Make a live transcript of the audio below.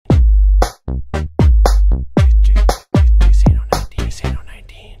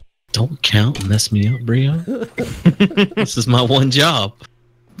count and mess me up, Brio? This is my one job.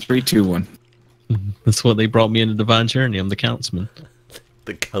 3, 2, 1. That's what they brought me into Divine Journey. I'm the countsman.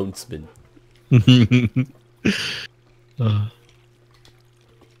 The countsman.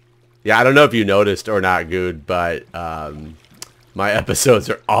 Yeah, I don't know if you noticed or not, Guude, but my episodes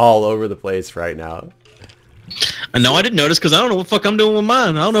are all over the place right now. No, I didn't notice because I don't know what the fuck I'm doing with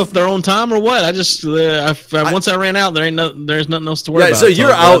mine. I don't know if they're on time or what. I just once I ran out, there's nothing else to worry about. So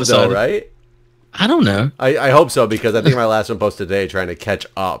you're out though, right? I don't know. I hope so, because I think my last one posted today trying to catch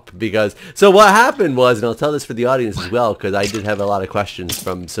up. So what happened was, and I'll tell this for the audience as well, because I did have a lot of questions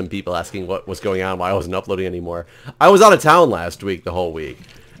from some people asking what was going on, why I wasn't uploading anymore. I was out of town last week, the whole week,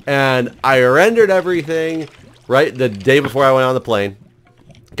 and I rendered everything right the day before I went on the plane.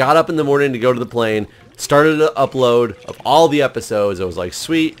 Got up in the morning to go to the plane. Started an upload of all the episodes. I was like,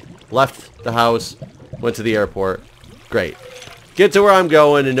 sweet. Left the house. Went to the airport. Great. Get to where I'm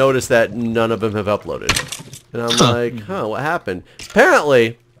going and notice that none of them have uploaded. And I'm like, huh, what happened?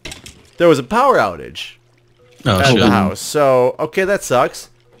 Apparently, there was a power outage at the house. So, okay, that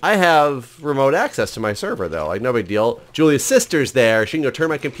sucks. I have remote access to my server, though. Like, no big deal. Julia's sister's there. She can go turn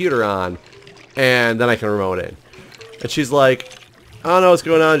my computer on, and then I can remote in. And she's like, I don't know what's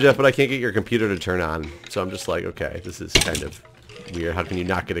going on, Jeff, but I can't get your computer to turn on. So I'm just like, okay, this is kind of weird. How can you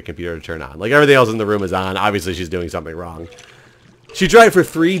not get a computer to turn on? Like, everything else in the room is on. Obviously, she's doing something wrong. She tried for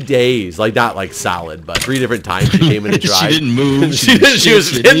 3 days. Like, not like solid, but 3 different times she came in to try. She didn't move. she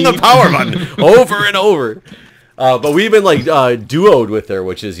was hitting the power button over and over. But we've been, like, duoed with her,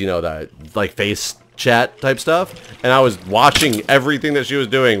 which is, you know, the, like, face chat type stuff. And I was watching everything that she was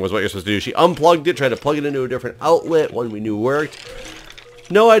doing was what you're supposed to do. She unplugged it, tried to plug it into a different outlet, one we knew worked.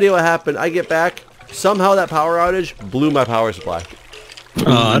 No idea what happened. I get back. Somehow that power outage blew my power supply.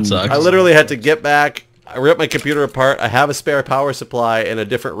 Oh, that sucks. I literally had to get back. I ripped my computer apart. I have a spare power supply and a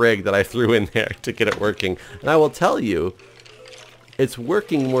different rig that I threw in there to get it working. And I will tell you, it's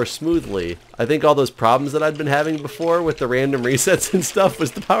working more smoothly. I think all those problems that I'd been having before with the random resets and stuff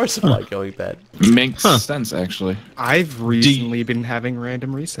was the power supply going bad. Makes sense, actually. I've recently been having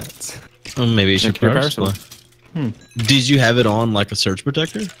random resets. Oh, maybe it's your power supply. Did you have it on like a surge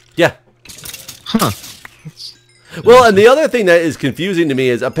protector? Yeah. Huh. Well, and the other thing that is confusing to me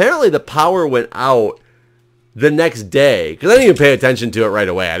is apparently the power went out the next day, because I didn't even pay attention to it right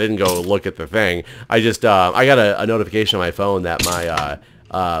away. I didn't go look at the thing. I just I got a notification on my phone that my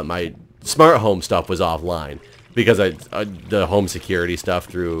my smart home stuff was offline because the home security stuff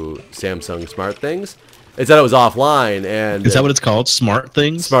through Samsung Smart Things. It said it was offline, and is that what it's called? Smart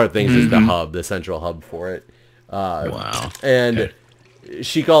Things. Smart Things is the hub, the central hub for it. Wow. And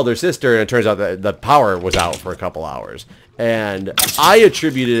she called her sister, and it turns out that the power was out for a couple hours. And I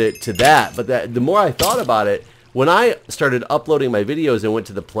attributed it to that, but the more I thought about it, when I started uploading my videos and went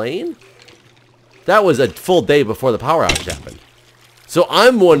to the plane, that was a full day before the power outage happened. So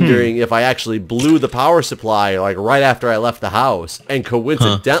I'm wondering if I actually blew the power supply like right after I left the house, and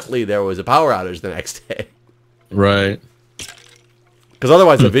coincidentally there was a power outage the next day. Right. Because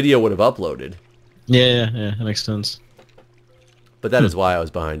otherwise the video would have uploaded. Yeah, that makes sense. But that is why I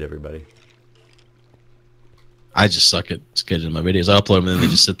was behind everybody. I just suck at scheduling my videos. I upload them and then they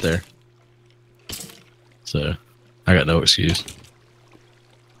just sit there. So I got no excuse.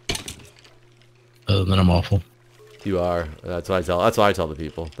 Other than I'm awful. You are. That's why I tell the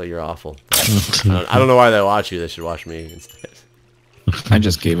people that you're awful. I don't know why they watch you. They should watch me instead. I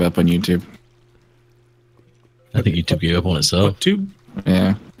just gave up on YouTube. I think YouTube gave up on itself. YouTube?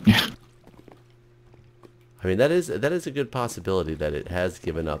 Yeah. I mean, that is a good possibility that it has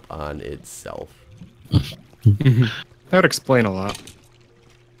given up on itself. That would explain a lot.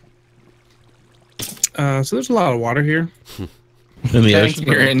 So there's a lot of water here. In the ocean.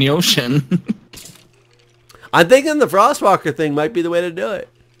 You're in the ocean. I'm thinking the Frostwalker thing might be the way to do it.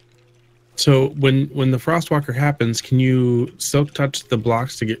 So when the Frostwalker happens, can you silk touch the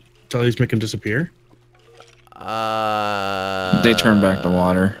blocks to at least make them disappear? They turn back the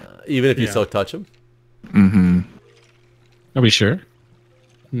water. Even if you still touch them? Mm-hmm. Are we sure?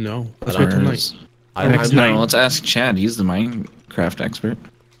 No. Let's wait till night. No, let's ask Chad. He's the Minecraft expert.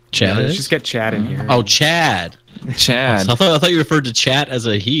 Chad Let's is? just get Chad in here. Oh, Chad. Chad. I thought you referred to chat as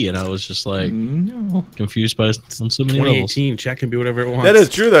a he, and I was just like confused by on so many levels. 2018, chat can be whatever it wants. That is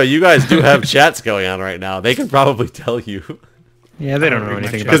true, though. You guys do have chats going on right now. They can probably tell you. Yeah, they don't know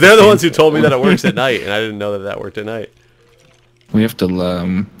anything about because they're the ones who told me that it works at night, and I didn't know that worked at night. We have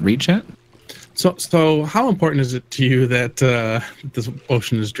to read chat? So how important is it to you that this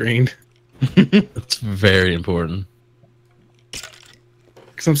ocean is drained? It's very important.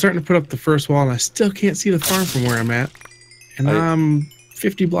 Because I'm starting to put up the first wall, and I still can't see the farm from where I'm at. And I'm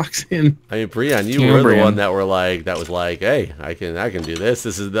 50 blocks in. I mean, Brian, you Yeah, were the Brian. one that was like, hey, I can do this.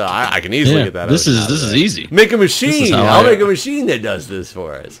 This is I can easily get that. This out is of it. easy. Make a machine. how I'll I- make a machine that does this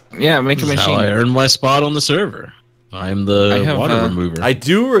for us. Yeah, make a This is how I machine. earned my spot on the server. I'm the I have, water remover. I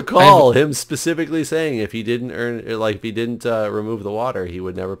do recall him specifically saying if he didn't remove the water, he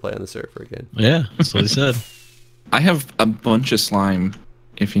would never play on the server again. Yeah, that's what he said. I have a bunch of slime.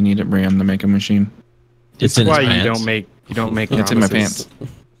 If you need it, Brian, to make a machine. It's That's in his why pants. you don't make It's in my promises.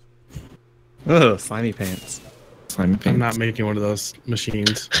 pants. Ugh, slimy pants. Slime I'm pants. not making one of those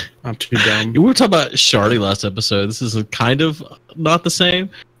machines. I'm too dumb. We were talking about Shardy last episode. This is kind of not the same,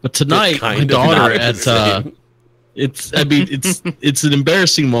 but tonight Kind my of daughter not the at same. it's an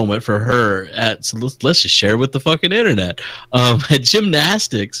embarrassing moment for her at so let's just share with the fucking internet. At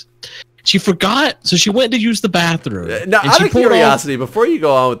gymnastics, she forgot, so she went to use the bathroom. Now, and out she of pulled off- curiosity, before you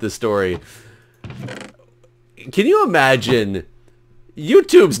go on with this story, can you imagine?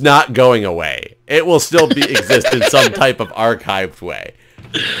 YouTube's not going away. It will still exist in some type of archived way.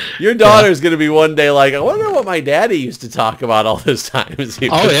 Your daughter's going to be one day like, I wonder what my daddy used to talk about all those times.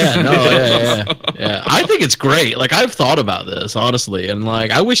 Oh yeah, no, yeah. I think it's great. Like I've thought about this honestly, and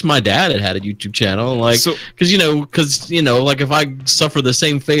like I wish my dad had a YouTube channel. Like, because like if I suffer the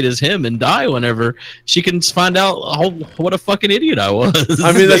same fate as him and die whenever, she can find out what a fucking idiot I was.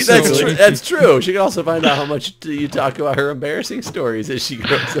 I mean, that's true. She can also find out how much you talk about her embarrassing stories as she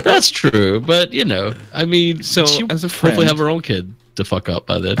grows up. That's true, but I mean, So, she as a hopefully friend- have her own kid to fuck up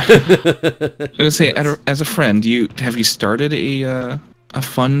by then. I was gonna say, as a friend, have you started a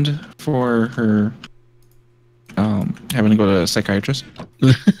fund for her having to go to a psychiatrist?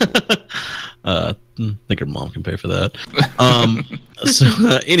 I think her mom can pay for that.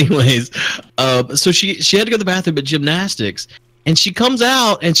 Anyways, so she had to go to the bathroom at gymnastics, and she comes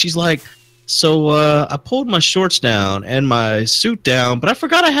out and she's like, so I pulled my shorts down and my suit down, but I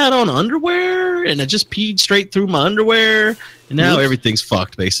forgot I had on underwear, and I just peed straight through my underwear, and now everything's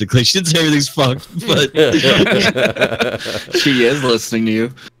fucked. Basically, she didn't say everything's fucked, but She is listening to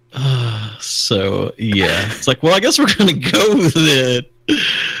you. so yeah, it's like, well, I guess we're gonna go with it.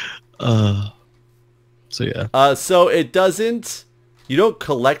 So yeah. So it doesn't. You don't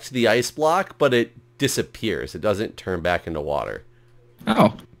collect the ice block, but it disappears. It doesn't turn back into water.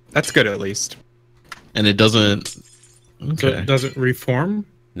 Oh, That's good at least. And it doesn't. So Okay. it doesn't reform?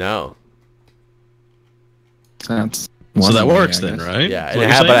 No. that's So that one way, works I then, guess. right? Yeah, Is what you're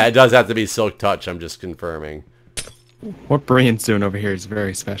but saying? it does have to be silk touch. I'm just confirming. What Brian's doing over here is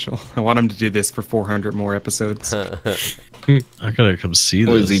very special. I want him to do this for 400 more episodes. I gotta come see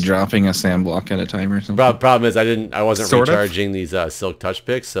Was he this. dropping a sand block at a time or something? Problem is, I wasn't Sort of. recharging these silk touch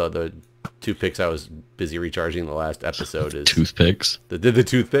picks, so the 2 picks I was busy recharging the last episode is Toothpicks. the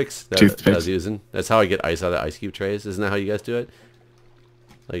toothpicks that I Toothpicks. was using. That's how I get ice out of ice cube trays. Isn't that how you guys do it?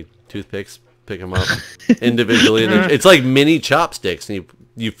 Like toothpicks, pick them up individually, and it's like mini chopsticks, and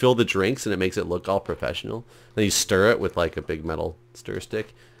you fill the drinks, and it makes it look all professional. Then you stir it with like a big metal stir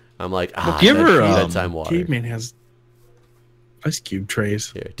stick. I'm like, Do you ever, bedtime water. Caveman has ice cube trays.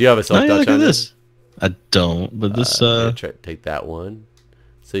 Here, do you have a Oh, silk yeah, touch look on at this? this. I don't, but this Take that one,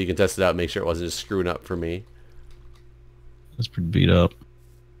 so you can test it out. Make sure it wasn't just screwing up for me. that's pretty beat up.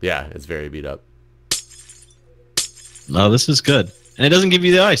 Yeah, it's very beat up. No, this is good, and it doesn't give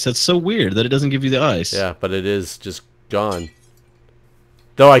you the ice. That's so weird that it doesn't give you the ice. Yeah, but it is just gone.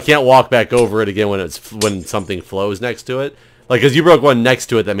 Though I can't walk back over it again when something flows next to it. Like, cause you broke one next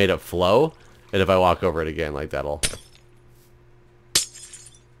to it that made it flow, and if I walk over it again, like that'll.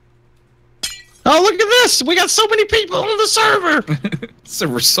 Oh, look at this! We got so many people on the server. So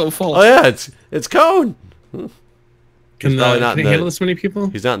we're so full. Oh yeah, it's Cone. Can, probably not can in it handle the- this many people?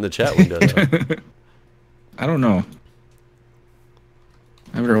 He's not in the chat window though. I don't know.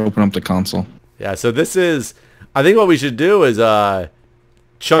 I better open up the console. Yeah, so this is. I think what we should do is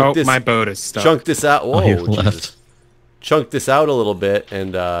chunk Oh, this. my boat is stuck. Chunk this out. Whoa, he Jesus. left. Chunk this out a little bit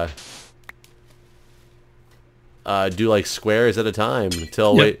and do like squares at a time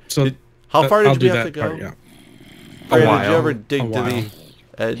until Yeah, wait. so How far I'll did we do have to that go? part, yeah. Or while. did you ever dig A to the while.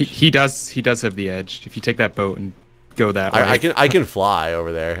 edge? He does have the edge. If you take that boat and go that way. I can fly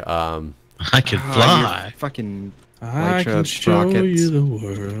over there. I can Ah, fly. you fucking I Light can trucks, show rockets. you the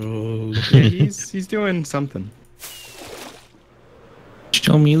world. yeah, he's doing something.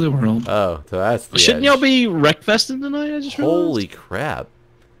 Show me the world. Oh, so that's the Shouldn't edge. y'all be wreck-fested tonight? I just realized. Holy crap!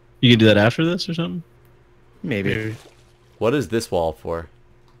 You can do that after this or something? Maybe. What is this wall for?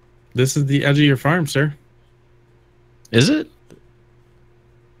 This is the edge of your farm, sir. Is it?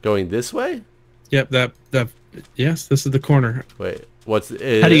 Going this way? Yep, that yes, this is the corner. Wait, what's?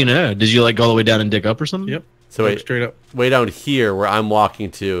 How do you know? Did you like go all the way down and dig up or something? Yep. So Look wait, straight up. way down here where I'm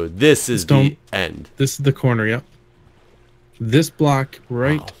walking to, this is the end. This is the corner. Yep. This block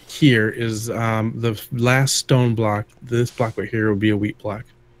right here is the last stone block. This block right here will be a wheat block.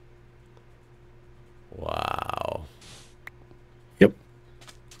 Wow. Yep.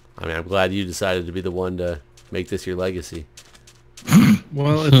 I mean, I'm glad you decided to be the one to make this your legacy.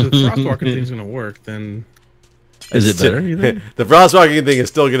 Well, if the frostwalking thing's gonna work, then Is it better? You think? The frostwalking thing is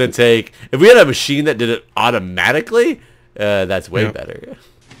still going to take... If we had a machine that did it automatically, that's way better.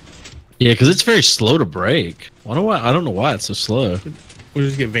 Yeah, because it's very slow to break. I don't know why it's so slow. we'll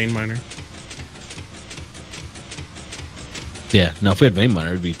just get vein miner. Yeah, now if we had vein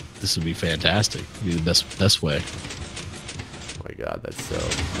miner, this would be fantastic. It'd be the best way. Oh my god, that's so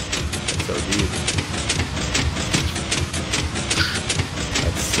deep.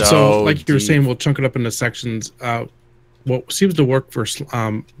 That's So, like you were deep. saying, we'll chunk it up into sections. What seems to work for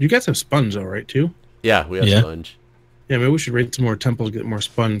you guys have sponge though, right? Too. Yeah, we have Yeah. sponge. Yeah, maybe we should raid some more temples, get more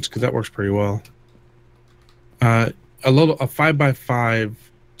sponge, because that works pretty well. A 5x5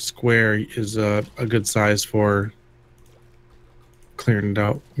 square is a good size for clearing it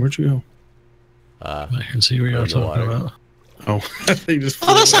out. Where'd you go? I can see what you're in the talking water. about. Oh, they just.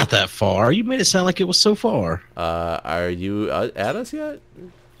 Oh, that's not that far. You made it sound like it was so far. Are you at us yet?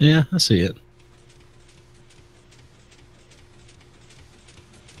 Yeah, I see it.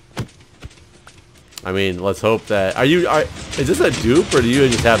 I mean, let's hope that... Is this a dupe, or do you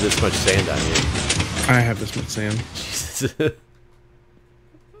just have this much sand on you? I have this much sand. Jesus.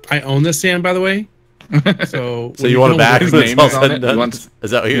 I own this sand, by the way. So. So you want it back his when it's name all is on said it? and done? He wants-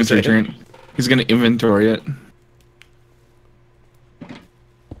 Is that what you're saying? He's going to inventory it.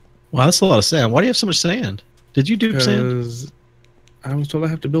 Wow, that's a lot of sand. Why do you have so much sand? Did you dupe sand? Because I was told I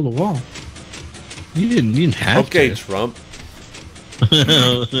have to build a wall. You didn't have Okay, to. Trump.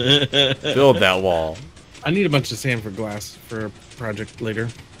 Build that wall. I need a bunch of sand for glass for a project later.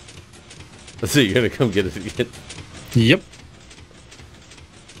 So you're going to come get it again. Yep.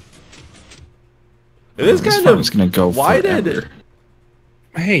 It is This kind farm's of... going to go Why forever. did...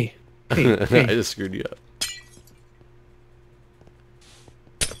 Hey. Hey. I Hey. just screwed you up.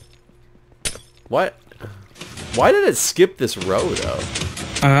 What? Why did it skip this row, though?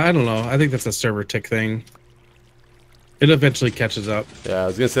 I don't know. I think that's a server tick thing. It eventually catches up. Yeah, I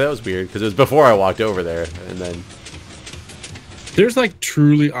was going to say that was weird, because it was before I walked over there, and then... There's like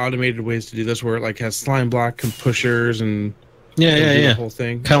truly automated ways to do this where it like has slime block and pushers and Yeah, do yeah, the yeah. whole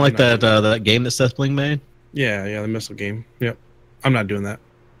thing. Kind of like I'm not that that game that Seth Bling made. Yeah, the missile game. Yep. I'm not doing that.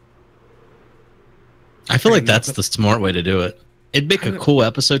 I feel like And that's the smart way to do it. It'd make a cool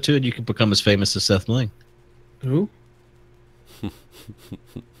episode too, and you could become as famous as Seth Bling. Who?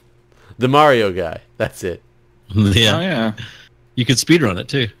 The Mario guy. That's it. Yeah, Oh, yeah. you could speedrun it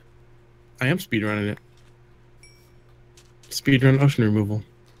too. I am speedrunning it. Speedrun ocean removal.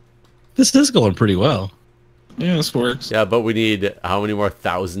 This is going pretty well. Yeah, this works. Yeah, but we need how many more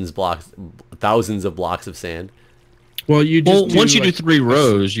thousands of blocks of sand? Well, you just Well, once you do like, 3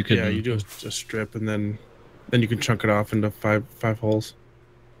 rows, you could. yeah, you do a strip and then you can chunk it off into five holes.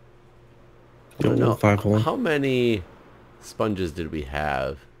 I don't know. 5 hole. How many sponges did we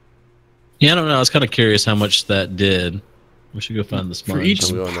have? Yeah, I don't know. I was kind of curious how much that did. We should go find the sponge. For each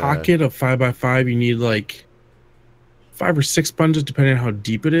I'm going to- pocket of 5x5, you need like 5 or 6 sponges, depending on how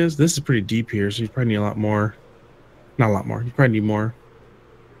deep it is. This is pretty deep here, so you probably need a lot more. Not a lot more. You probably need more.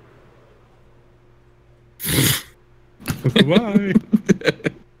 Bye.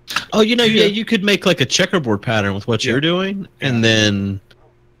 Oh, yeah, you could make like a checkerboard pattern with what you're doing, and then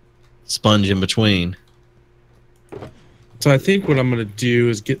sponge in between. So I think what I'm gonna do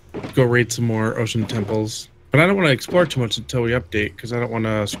is go raid some more ocean temples, but I don't want to explore too much until we update because I don't want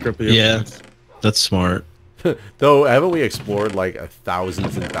to script the Yeah. updates. That's smart. Though, haven't we explored like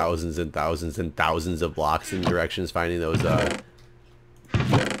thousands and thousands and thousands and thousands of blocks and directions, finding those?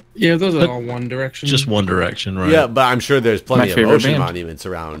 Yeah, those are But all one direction. Just one direction, right? Yeah, but I'm sure there's plenty My of favorite ocean band. monuments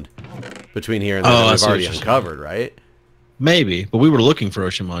around between here and Oh, there I that we've see what already you're saying. uncovered, right? Maybe, but we were looking for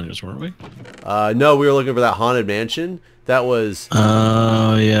ocean monuments, weren't we? No, we were looking for that haunted mansion. That was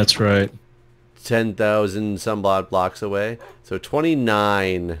Oh, yeah, that's right. 10,000 some odd blocks away. So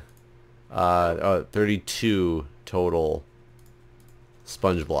 29, 32 total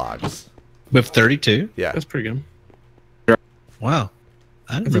sponge blocks. We have 32. Yeah. That's pretty good. Wow,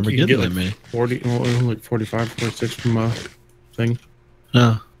 I I didn't think remember you can getting get that many. like 40, like 45, 46 from a thing.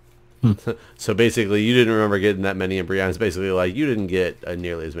 No. So basically, you didn't remember getting that many, and Brianna's basically like, you didn't get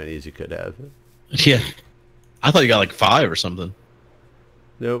nearly as many as you could have. Yeah, I thought you got like 5 or something.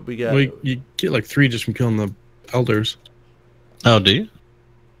 Nope, we got... Well, you get like 3 just from killing the elders. Oh, do you?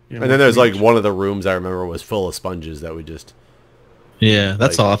 And then there's like one of the rooms I remember was full of sponges that we just. Yeah,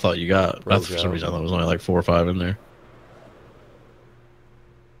 that's Like, all I thought you got. But broke for some out. reason, I thought it was only like 4 or 5 in there.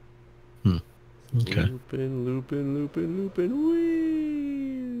 Okay. Looping.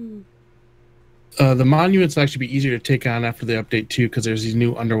 Whee! The monuments will actually be easier to take on after the update too, because there's these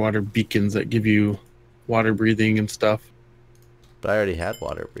new underwater beacons that give you water breathing and stuff. But I already had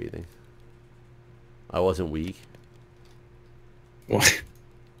water breathing. I wasn't weak. What?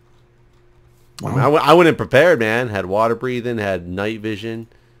 I mean, I went in prepared, man. Had water breathing, had night vision.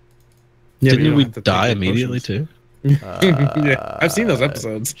 Yeah, but you Didn't don't we have to take die the immediately potions. too? Yeah, I've seen those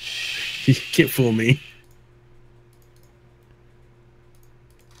episodes. You can't fool me.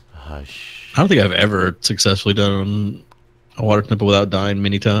 Hush. I don't think I've ever successfully done a water temple without dying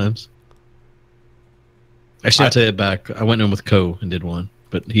many times. Actually, I'll tell you back. I went in with Ko and did one,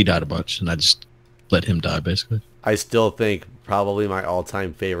 but he died a bunch, and I just let him die, basically. I still think probably my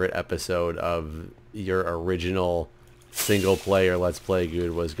all-time favorite episode of your original single-player Let's Play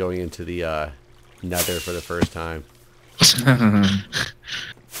Guude was going into the Nether for the first time.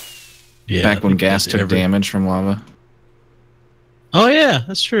 Yeah. Back when gas took damage from lava. Oh, yeah,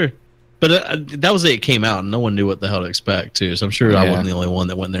 that's true. But that was it came out, and no one knew what the hell to expect, too. So I'm sure I wasn't the only one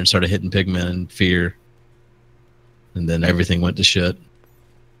that went there and started hitting pigmen in fear. And then everything went to shit.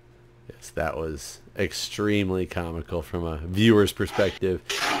 Yes, that was extremely comical from a viewer's perspective.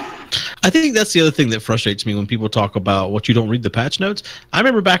 I think that's the other thing that frustrates me when people talk about what you don't read the patch notes. I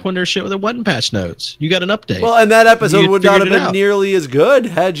remember back when there was shit where there wasn't patch notes. You got an update. Well, and that episode would not have figured it been out. nearly as good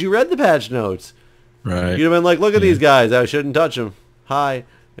had you read the patch notes. Right. You'd have been like, look at these guys. I shouldn't touch them. Hi.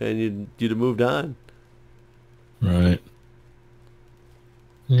 And you'd have moved on. Right.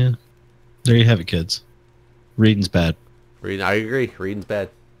 Yeah. There you have it, kids. Reading's bad. I agree. Reading's bad.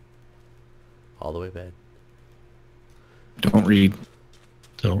 All the way bad. Don't read.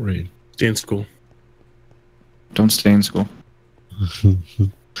 Don't read. Stay in school. Don't stay in school.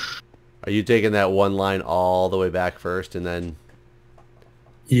 Are you taking that one line all the way back first and then...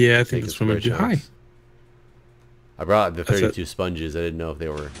 Yeah, I think Take that's a what I'm gonna do. square Hi. chunks? I brought the That's 32 sponges. I didn't know if they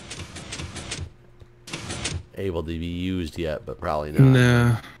were able to be used yet, but probably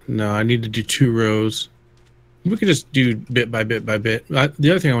not. No, I need to do 2 rows. We could just do bit by bit by bit.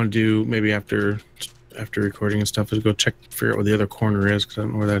 The other thing I want to do maybe after recording and stuff is go figure out where the other corner is, because I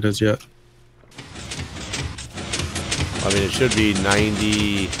don't know where that is yet. I mean, it should be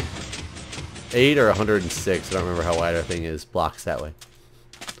 98 or 106. I don't remember how wide our thing is. Blocks that way.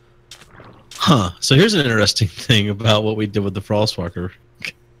 Huh. So here's an interesting thing about what we did with the Frostwalker.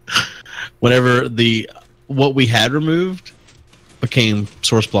 Whenever what we had removed became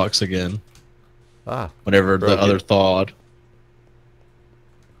source blocks again. Whenever the other thawed.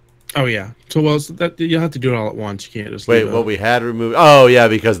 Oh yeah. So that you'll have to do it all at once. You can't just Wait, what we had removed? Oh yeah,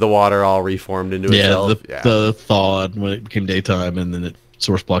 because the water all reformed into itself. The thawed when it became daytime, and then it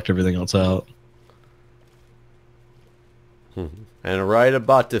source blocked everything else out. And right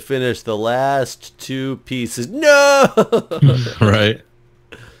about to finish the last 2 pieces. No! Right.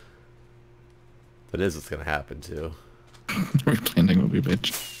 That is what's going to happen, too. Replanting will be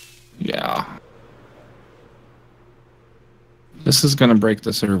bitch. Yeah. This is going to break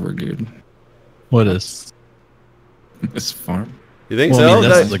the server, dude. What is? This farm. You think Well, I so? mean,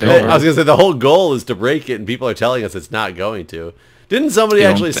 that's the goal, I was going to say, the whole goal is to break it, and people are telling us it's not going to. Didn't somebody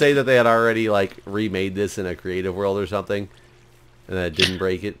actually say that they had already, like, remade this in a creative world or something? And that it didn't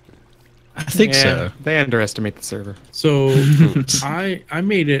break it? I think so. They underestimate the server. So I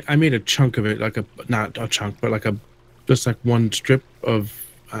made a chunk of it, not a chunk, but just like one strip of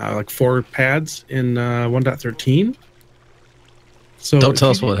like 4 pads in 1.13. So Don't tell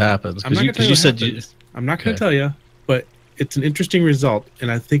us what happens, I'm not gonna tell because you what said happens. I'm not going to tell you, but it's an interesting result, and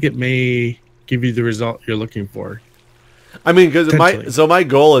I think it may give you the result you're looking for. I mean, because my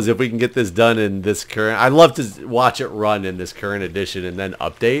goal is if we can get this done in this current... I'd love to watch it run in this current edition and then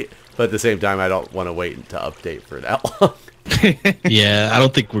update, but at the same time, I don't want to wait to update for that long. Yeah, I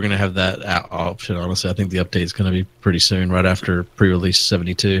don't think we're going to have that option, honestly. I think the update is going to be pretty soon, right after pre-release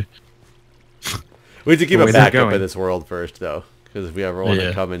 72. We have to keep Well, a where's that backup going? of this world first, though, because if we ever want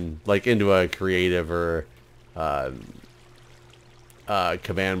to come in, like, into a creative or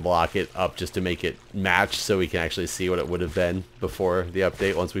command block it up just to make it match so we can actually see what it would have been before the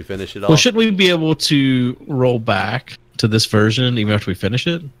update once we finish it all. Well, shouldn't we be able to roll back to this version even after we finish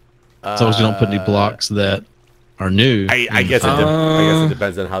it? As long as we don't put any blocks that are new. I guess it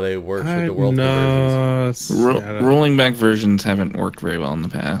depends on how they work with the world conversions. Rolling back versions haven't worked very well in the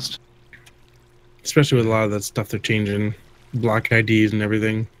past. Especially with a lot of that stuff they're changing, block IDs and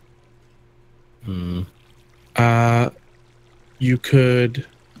everything. Hmm. You could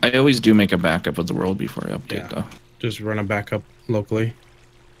I always do make a backup of the world before I update, Yeah. though. Just run a backup locally.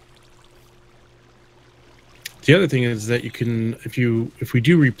 The other thing is that you can, if we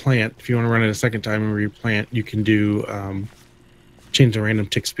do replant, if you want to run it a second time and replant, you can do change the random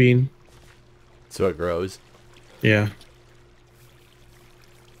tick speed. So it grows. Yeah.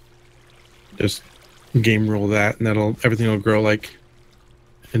 Just game rule that, and everything will grow like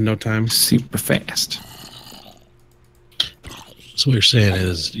in no time. Super fast. So what you're saying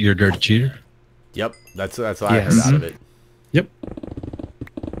is you're a dirty cheater? Yep, that's what I heard Yes. out of it. Yep.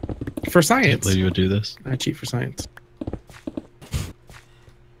 For I can't science. believe you would do this. I cheat for science.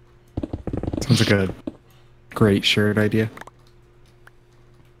 Sounds like a great shirt idea.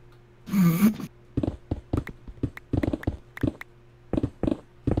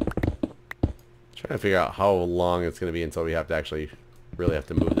 Trying to figure out how long it's going to be until we have to actually really have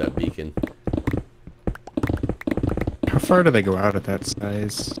to move that beacon. How far do they go out at that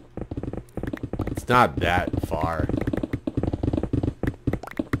size? It's not that far.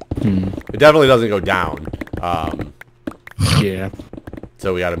 Hmm. It definitely doesn't go down. Yeah.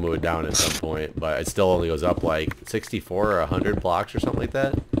 So we got to move it down at some point, but it still only goes up like 64 or 100 blocks or something like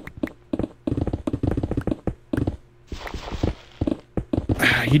that.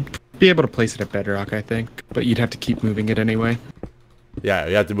 You'd be able to place it at bedrock, I think, but you'd have to keep moving it anyway. Yeah,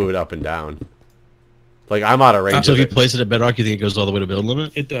 you have to move it up and down. Like, I'm out of range So of if you it. place it at bedrock, you think it goes all the way to build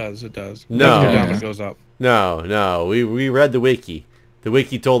limit? It does. It does. No. It doesn't go down, Yeah. it goes up. No. We read the wiki. The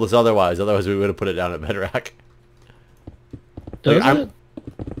wiki told us otherwise. Otherwise, we would have put it down at bedrock. Does Like, it?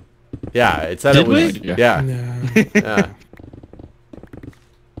 Yeah, it said Did it was. we? Yeah. No. Yeah.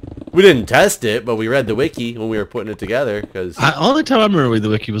 We didn't test it, but we read the wiki when we were putting it together. Because Only time I remember reading the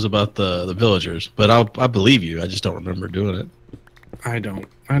wiki was about the villagers, but I believe you. I just don't remember doing it. I don't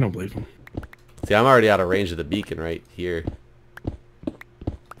believe him. see, I'm already out of range of the beacon right here.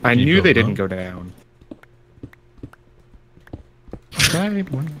 I You knew go they up? didn't go down.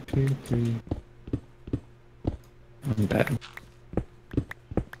 5, 1, 2, 3. I'm bad.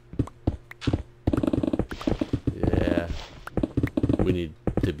 Yeah. We need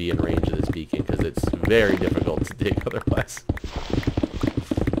to be in range of this beacon because it's very difficult to dig otherwise.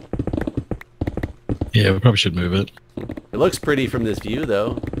 Yeah, we probably should move it. It looks pretty from this view,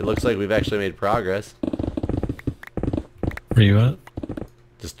 though. It looks like we've actually made progress. Where you at?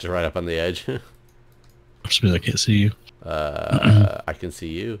 Just right up on the edge. I just mean I can't see you. I can see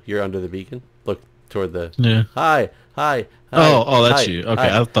you. You're under the beacon. Look toward the... Yeah. Hi. Oh, that's hi, you. Okay,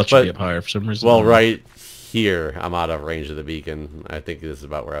 hi. I thought But- you'd be up higher for some reason. Well, right here, I'm out of range of the beacon. I think this is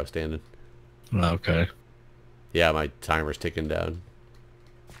about where I was standing. Okay. Yeah, my timer's ticking down.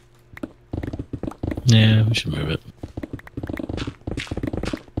 Yeah, we should move it.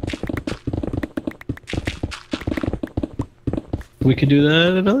 We could do that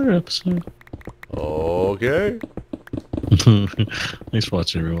in another episode. Okay. Thanks for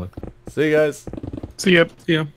watching, everyone. See you guys. See ya. Yeah.